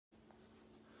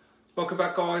Welcome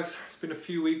back, guys. It's been a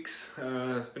few weeks.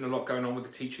 There's been a lot going on with the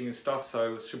teaching and stuff,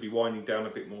 so it should be winding down a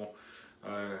bit more.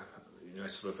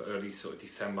 Sort of early sort of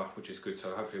December, which is good.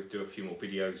 So hopefully we'll do a few more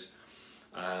videos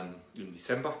in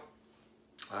December.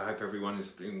 I hope everyone is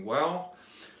doing well.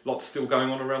 Lots still going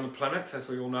on around the planet, as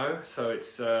we all know. So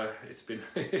it's been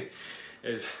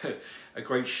it's a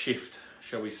great shift,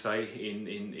 shall we say,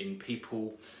 in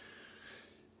people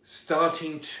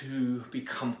starting to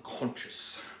become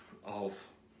conscious of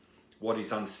what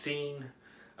is unseen,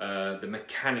 the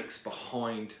mechanics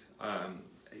behind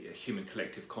human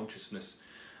collective consciousness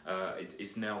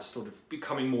is now sort of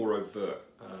becoming more overt,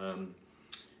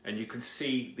 and you can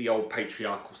see the old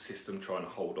patriarchal system trying to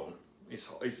hold on.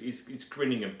 It's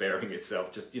grinning and bearing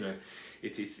itself. Just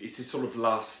it's this sort of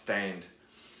last stand,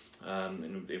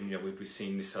 and we've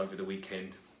seen this over the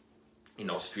weekend in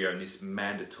Austria and this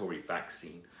mandatory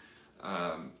vaccine.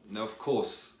 Now, of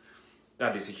course,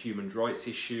 that is a human rights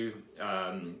issue.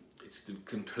 It's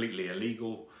completely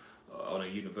illegal on a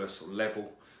universal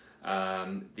level.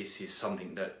 This is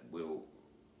something that will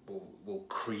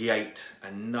create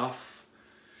enough,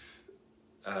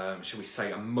 shall we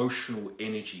say, emotional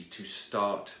energy to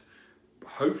start,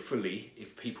 hopefully,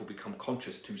 if people become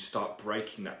conscious, to start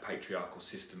breaking that patriarchal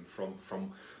system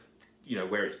from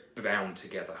where it's bound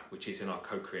together, which is in our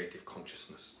co-creative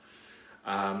consciousness.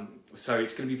 So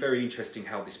it's going to be very interesting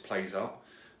how this plays out.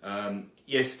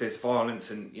 Yes, there's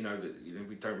violence, and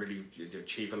we don't really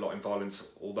achieve a lot in violence,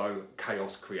 although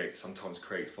chaos sometimes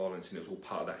creates violence, and it was all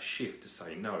part of that shift to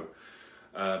say no.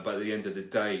 But at the end of the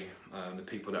day, the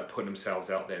people that put themselves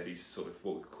out there, these sort of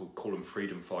what we call them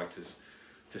freedom fighters,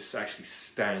 to actually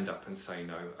stand up and say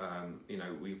no.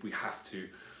 We have to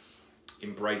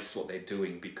embrace what they're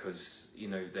doing, because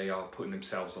they are putting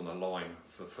themselves on the line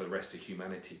for the rest of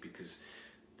humanity, because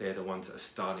they're the ones that are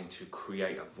starting to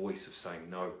create a voice of saying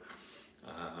no.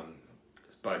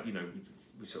 But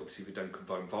obviously we don't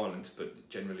condone violence, but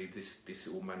generally this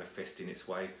will manifest in its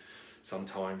way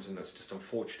sometimes, and that's just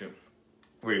unfortunate.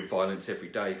 We're in violence every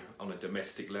day on a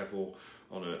domestic level,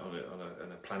 on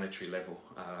a planetary level.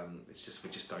 It's just we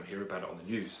just don't hear about it on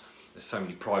the news. There's so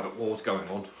many private wars going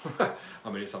on.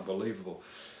 I mean, it's unbelievable.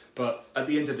 But at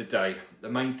the end of the day, the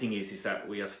main thing is that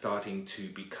we are starting to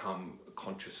become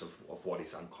conscious of what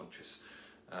is unconscious.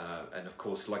 And of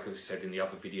course, like I said in the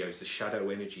other videos, the shadow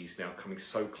energy is now coming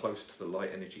so close to the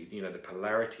light energy. The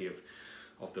polarity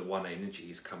of the one energy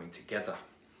is coming together.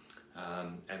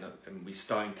 And we're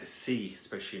starting to see,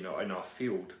 especially in our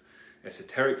field,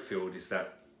 esoteric field, is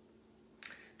that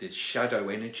the shadow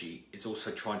energy is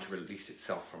also trying to release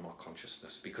itself from our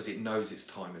consciousness, because it knows its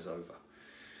time is over.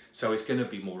 So it's going to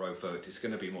be more overt. It's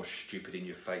going to be more stupid in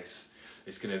your face.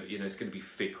 It's going to, it's going to be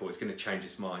fickle. It's going to change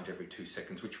its mind every 2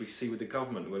 seconds, which we see with the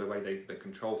government, with the way they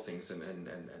control things and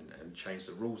change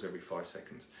the rules every 5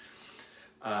 seconds.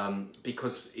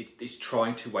 Because it's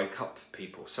trying to wake up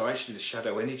people. So actually the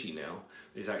shadow energy now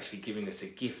is actually giving us a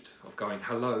gift of going,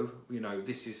 hello,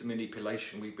 this is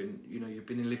manipulation. We've been, you've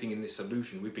been living in this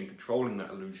illusion. We've been controlling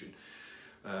that illusion.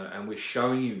 And we're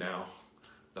showing you now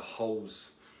the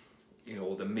holes,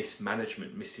 or the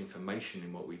mismanagement, misinformation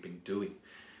in what we've been doing.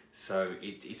 So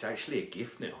it's actually a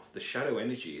gift now. The shadow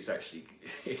energy is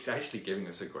actually giving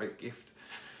us a great gift,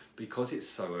 because it's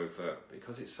so overt,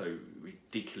 because it's so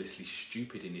ridiculously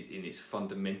stupid in its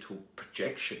fundamental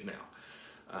projection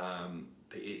now.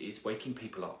 It's waking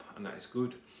people up, and that is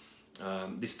good.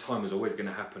 This time was always going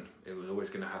to happen. It was always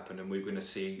going to happen, and we're going to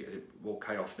see more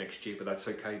chaos next year, but that's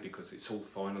okay, because it's all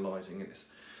finalising, and it's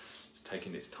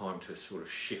taking its time to sort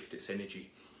of shift its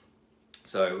energy.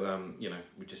 So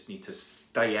we just need to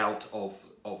stay out of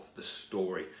the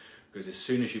story, because as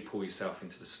soon as you pull yourself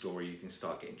into the story, you can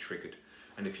start getting triggered.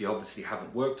 And if you obviously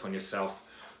haven't worked on yourself,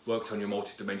 worked on your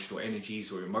multidimensional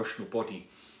energies or your emotional body,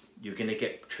 you're going to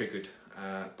get triggered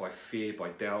by fear, by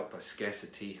doubt, by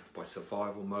scarcity, by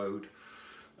survival mode,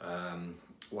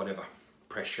 whatever,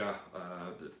 pressure,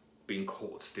 being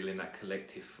caught still in that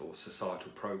collective or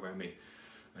societal programming.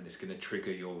 And it's going to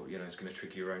trigger it's going to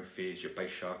trigger your own fears, your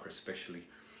base chakra especially.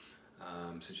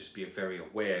 So just be very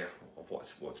aware of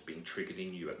what's being triggered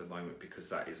in you at the moment, because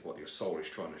that is what your soul is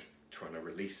trying to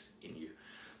release in you.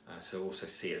 So also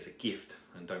see it as a gift,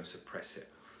 and don't suppress it.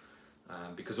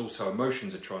 Because also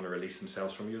emotions are trying to release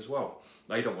themselves from you as well.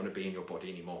 They don't want to be in your body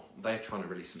anymore. They're trying to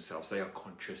release themselves. They are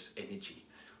conscious energy.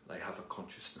 They have a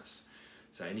consciousness.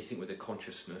 So anything with a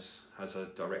consciousness has a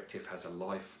directive, has a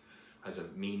life, has a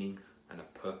meaning and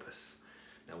a purpose.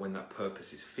 Now when that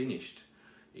purpose is finished,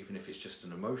 even if it's just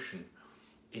an emotion,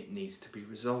 it needs to be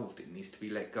resolved. It needs to be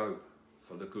let go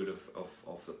for the good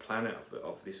of the planet,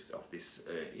 of this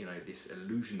this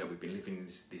illusion that we've been living in,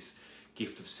 this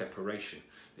gift of separation,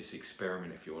 this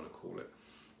experiment, if you want to call it.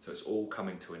 So it's all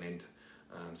coming to an end.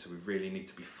 So we really need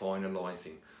to be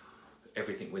finalising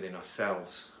everything within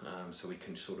ourselves, so we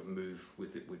can sort of move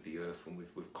with the earth and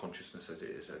with consciousness as it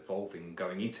is evolving and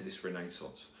going into this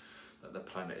renaissance that the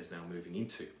planet is now moving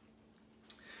into.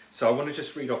 So I want to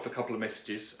just read off a couple of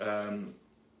messages.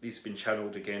 These have been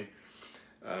channeled again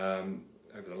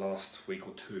over the last week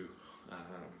or two,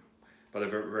 but they're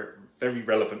very, very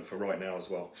relevant for right now as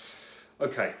well.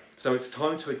 Okay, so it's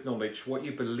time to acknowledge what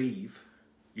you believe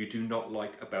you do not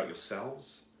like about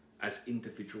yourselves as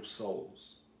individual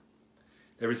souls.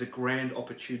 There is a grand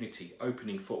opportunity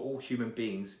opening for all human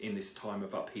beings in this time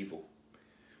of upheaval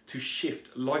to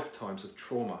shift lifetimes of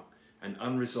trauma and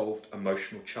unresolved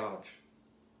emotional charge.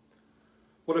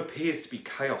 What appears to be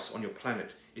chaos on your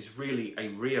planet is really a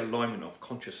realignment of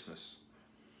consciousness,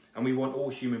 and we want all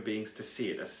human beings to see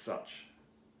it as such.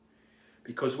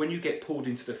 Because when you get pulled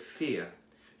into the fear,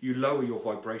 you lower your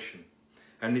vibration,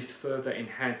 and this further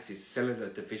enhances cellular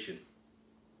division.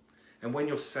 And when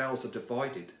your cells are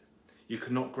divided, you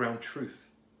cannot ground truth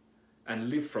and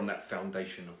live from that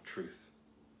foundation of truth.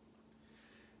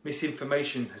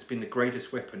 Misinformation has been the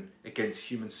greatest weapon against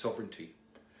human sovereignty,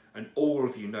 and all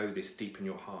of you know this deep in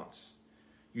your hearts.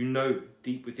 You know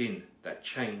deep within that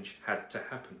change had to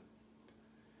happen,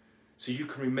 so you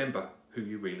can remember who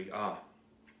you really are.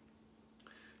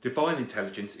 Divine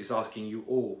intelligence is asking you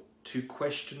all to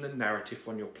question the narrative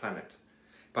on your planet,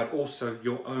 but also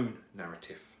your own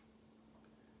narrative.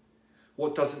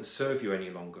 What doesn't serve you any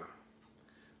longer?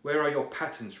 Where are your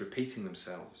patterns repeating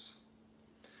themselves?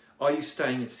 Are you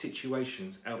staying in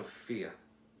situations out of fear?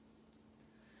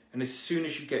 And as soon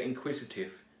as you get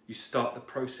inquisitive, you start the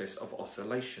process of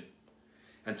oscillation.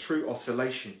 And through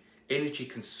oscillation, energy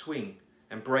can swing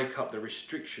and break up the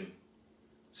restriction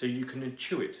so you can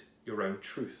intuit your own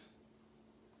truth.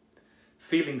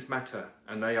 Feelings matter,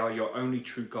 and they are your only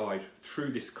true guide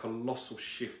through this colossal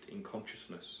shift in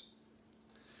consciousness.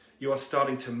 You are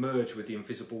starting to merge with the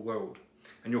invisible world,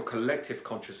 and your collective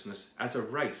consciousness as a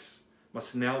race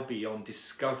must now be on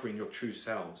discovering your true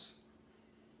selves.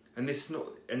 And this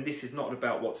is not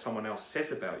about what someone else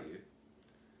says about you.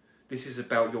 This is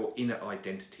about your inner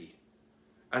identity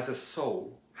as a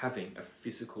soul having a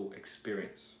physical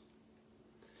experience.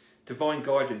 Divine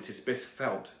guidance is best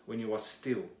felt when you are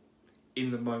still,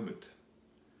 in the moment,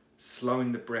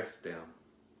 slowing the breath down,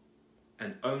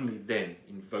 and only then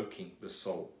invoking the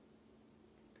soul.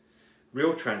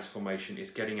 Real transformation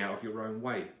is getting out of your own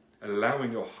way,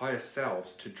 allowing your higher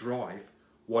selves to drive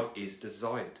what is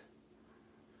desired.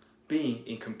 Being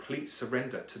in complete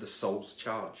surrender to the soul's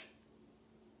charge.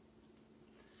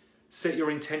 Set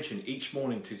your intention each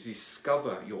morning to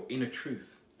discover your inner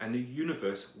truth, and the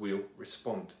universe will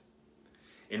respond.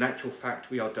 In actual fact,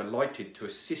 we are delighted to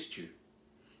assist you,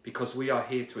 because we are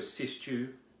here to assist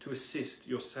you to assist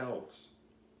yourselves.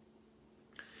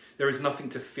 There is nothing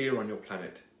to fear on your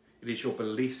planet. It is your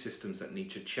belief systems that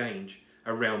need to change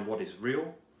around what is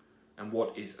real and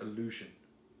what is illusion.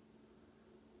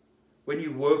 When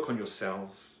you work on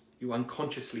yourselves, you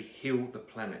unconsciously heal the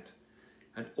planet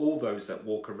and all those that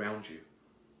walk around you.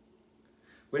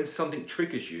 When something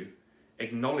triggers you,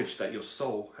 acknowledge that your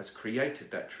soul has created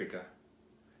that trigger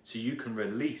so you can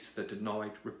release the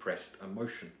denied, repressed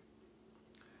emotion.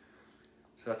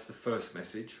 So that's the first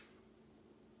message.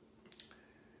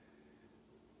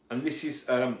 And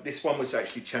this one was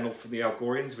actually channeled from the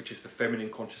Algorians, which is the feminine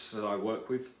consciousness that I work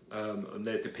with, and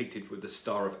they're depicted with the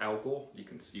star of Algor. You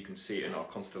can see it in our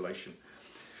constellation.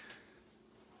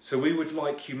 So we would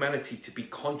like humanity to be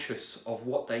conscious of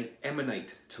what they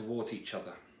emanate towards each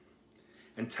other,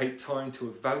 and take time to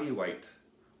evaluate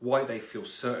why they feel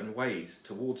certain ways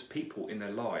towards people in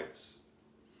their lives,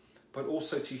 but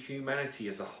also to humanity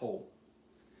as a whole,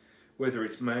 whether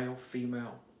it's male,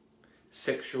 female,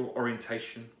 sexual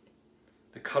orientation,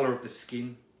 the colour of the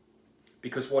skin,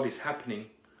 because what is happening,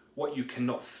 what you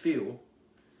cannot feel,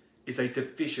 is a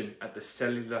division at the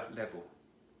cellular level,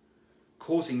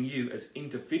 causing you as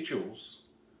individuals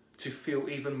to feel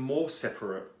even more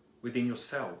separate within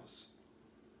yourselves.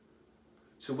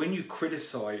 So when you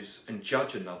criticise and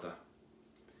judge another,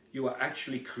 you are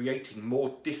actually creating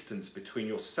more distance between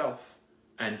yourself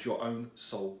and your own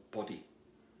soul body.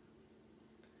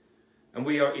 And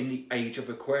we are in the age of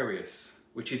Aquarius,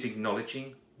 which is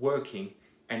acknowledging, working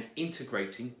and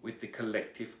integrating with the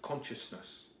collective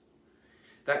consciousness.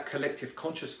 That collective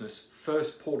consciousness,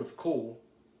 first port of call,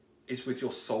 is with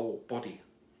your soul body,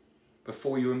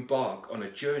 before you embark on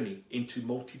a journey into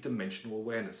multidimensional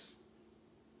awareness.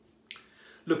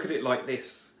 Look at it like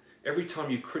this. Every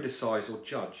time you criticise or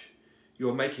judge, you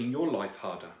are making your life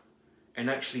harder and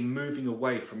actually moving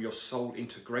away from your soul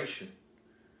integration,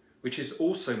 which is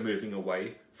also moving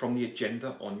away from the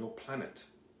agenda on your planet,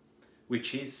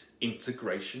 which is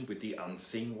integration with the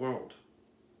unseen world.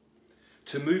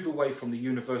 To move away from the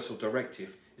universal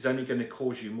directive is only going to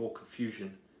cause you more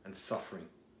confusion and suffering.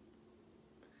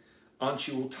 Aren't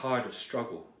you all tired of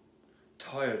struggle,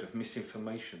 tired of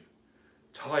misinformation,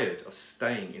 tired of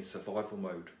staying in survival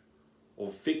mode, or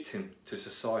victim to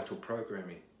societal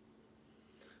programming?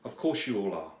 Of course you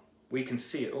all are. We can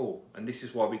see it all, and this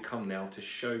is why we come now to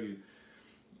show you,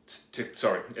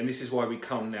 and this is why we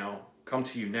come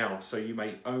to you now, so you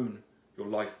may own your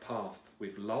life path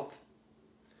with love.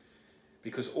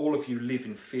 Because all of you live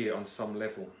in fear on some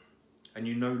level, and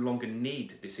you no longer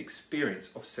need this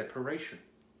experience of separation,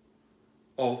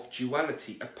 of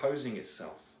duality opposing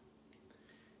itself.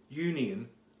 Union,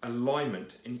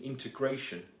 alignment, and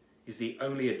integration is the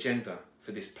only agenda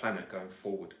for this planet going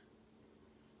forward.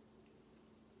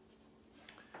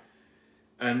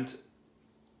 And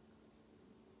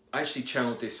I actually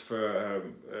channeled this for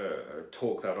a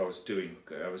talk that I was doing.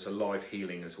 It was a live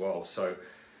healing as well. So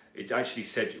it actually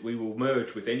said we will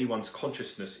merge with anyone's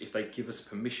consciousness if they give us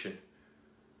permission.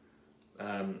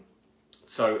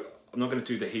 So I'm not going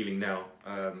to do the healing now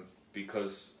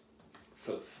because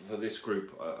for this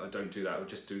group I don't do that. I'll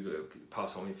just do the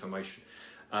pass on information.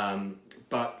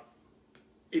 But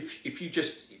if you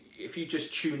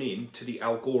just tune in to the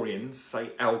Algorians, say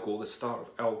Al Gore, the star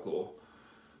of Al Gore,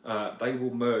 they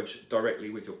will merge directly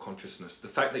with your consciousness. The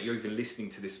fact that you're even listening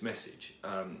to this message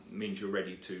means you're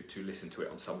ready to listen to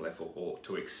it on some level, or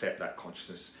to accept that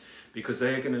consciousness, because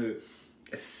they're going to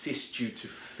assist you to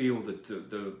feel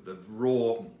the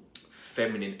raw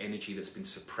feminine energy that's been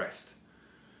suppressed.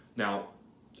 Now,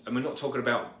 and we're not talking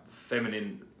about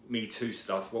feminine Me Too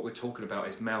stuff. What we're talking about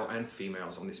is male and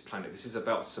females on this planet. This is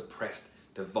about suppressed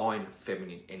divine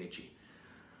feminine energy.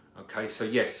 Okay, so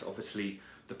yes, obviously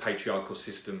the patriarchal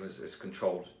system is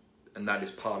controlled, and that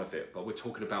is part of it, but we're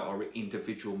talking about our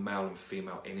individual male and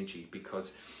female energy,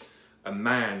 because a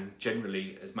man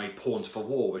generally has made pawns for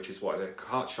war, which is why their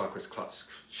heart chakras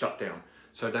shut down.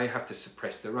 So they have to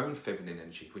suppress their own feminine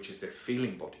energy, which is their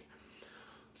feeling body.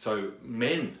 So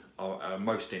men are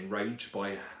most enraged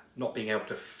by not being able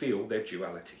to feel their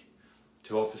duality,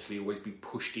 to obviously always be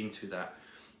pushed into that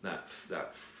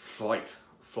flight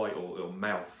or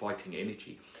male fighting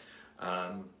energy.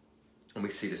 And we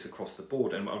see this across the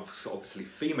board, and obviously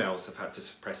females have had to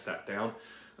suppress that down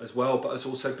as well, but it's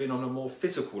also been on a more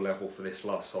physical level for this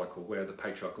last cycle, where the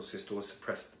patriarchal system has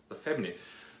suppressed the feminine.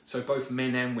 So both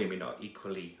men and women are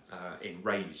equally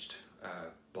enraged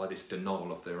by this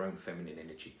denial of their own feminine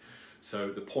energy.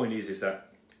 So the point is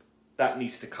that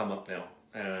needs to come up now,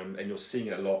 and you're seeing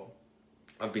it a lot.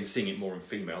 I've been seeing it more in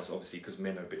females, obviously, because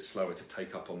men are a bit slower to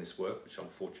take up on this work, which is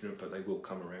unfortunate, but they will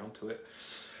come around to it.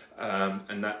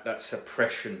 And that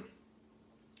suppression,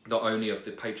 not only of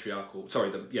the patriarchal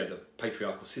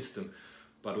system,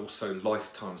 but also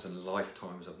lifetimes and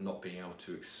lifetimes of not being able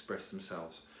to express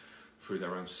themselves through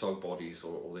their own soul bodies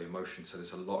or their emotions. So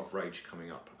there's a lot of rage coming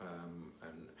up,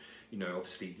 and you know,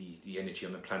 obviously the energy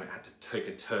on the planet had to take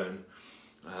a turn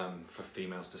for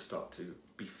females to start to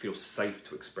feel safe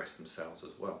to express themselves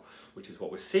as well, which is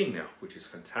what we're seeing now, which is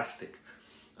fantastic.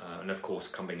 And of course,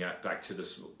 coming back to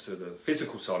the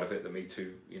physical side of it, the Me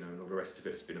Too, you know, and all the rest of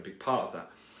it has been a big part of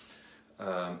that.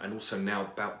 And also now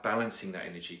about balancing that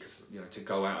energy, because, you know, to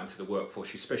go out into the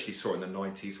workforce, you especially saw in the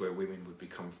 90s where women would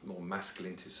become more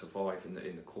masculine to survive in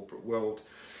the corporate world.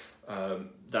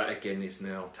 That again is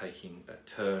now taking a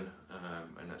turn,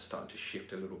 and that's starting to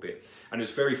shift a little bit. And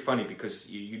it's very funny because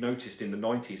you noticed in the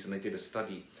 90s, and they did a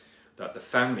study, that the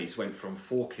families went from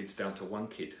 4 kids down to 1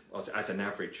 kid as an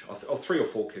average, or 3 or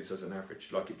 4 kids as an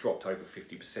average. Like, it dropped over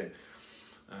 50%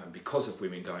 because of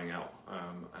women going out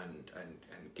and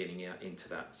getting out into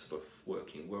that sort of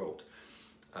working world.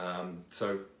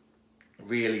 So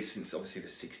really, since obviously the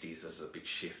 60s, there's a big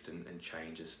shift and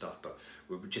change and stuff, but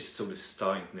we're just sort of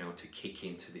starting now to kick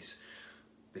into this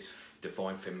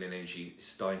divine feminine energy,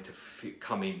 starting to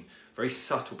come in, very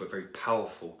subtle but very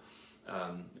powerful.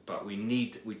 But we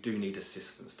do need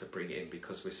assistance to bring it in,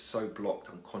 because we're so blocked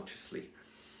unconsciously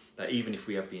that even if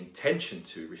we have the intention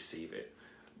to receive it,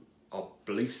 our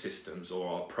belief systems or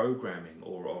our programming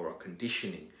or our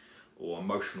conditioning or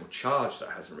emotional charge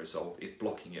that hasn't resolved is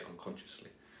blocking it unconsciously.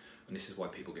 And this is why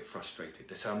people get frustrated.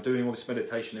 They say, I'm doing all this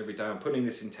meditation every day, I'm putting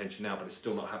this intention out, but it's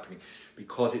still not happening,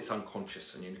 because it's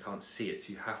unconscious and you can't see it.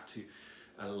 So you have to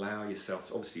allow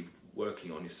yourself, obviously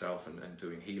working on yourself and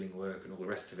doing healing work and all the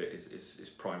rest of it is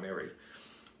primary.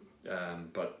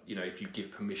 But, you know, if you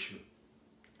give permission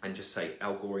and just say,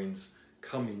 Algorians,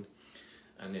 come in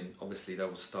and then obviously they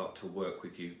will start to work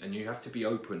with you, and you have to be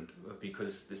open,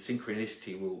 because the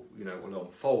synchronicity will, you know, will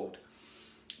unfold.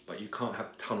 But you can't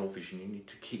have tunnel vision. You need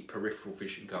to keep peripheral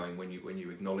vision going when you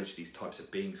acknowledge these types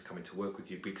of beings coming to work with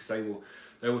you, because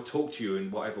they will talk to you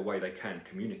in whatever way they can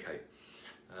communicate.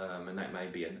 And that may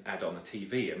be an ad on a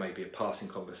TV, it may be a passing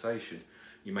conversation.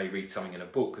 You may read something in a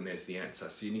book and there's the answer.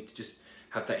 So you need to just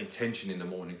have that intention in the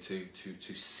morning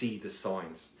to see the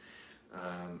signs,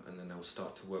 and then they'll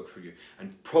start to work for you.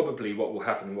 And probably what will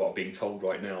happen, what I'm being told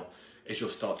right now, is you'll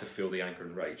start to feel the anger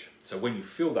and rage. So when you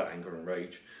feel that anger and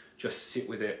rage, just sit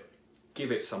with it,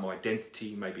 give it some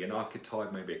identity, maybe an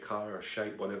archetype, maybe a colour, a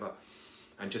shape, whatever,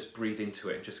 and just breathe into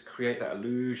it and just create that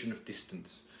illusion of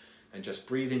distance, and just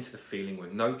breathe into the feeling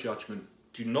with no judgment.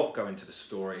 Do not go into the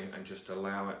story, and just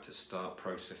allow it to start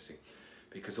processing,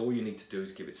 because all you need to do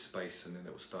is give it space, and then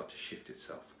it will start to shift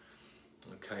itself.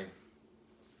 Okay.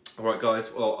 All right,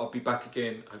 guys. Well, I'll be back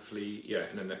again, hopefully, yeah,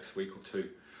 in the next week or two,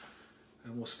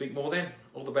 and we'll speak more then.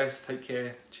 All the best. Take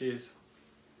care. Cheers.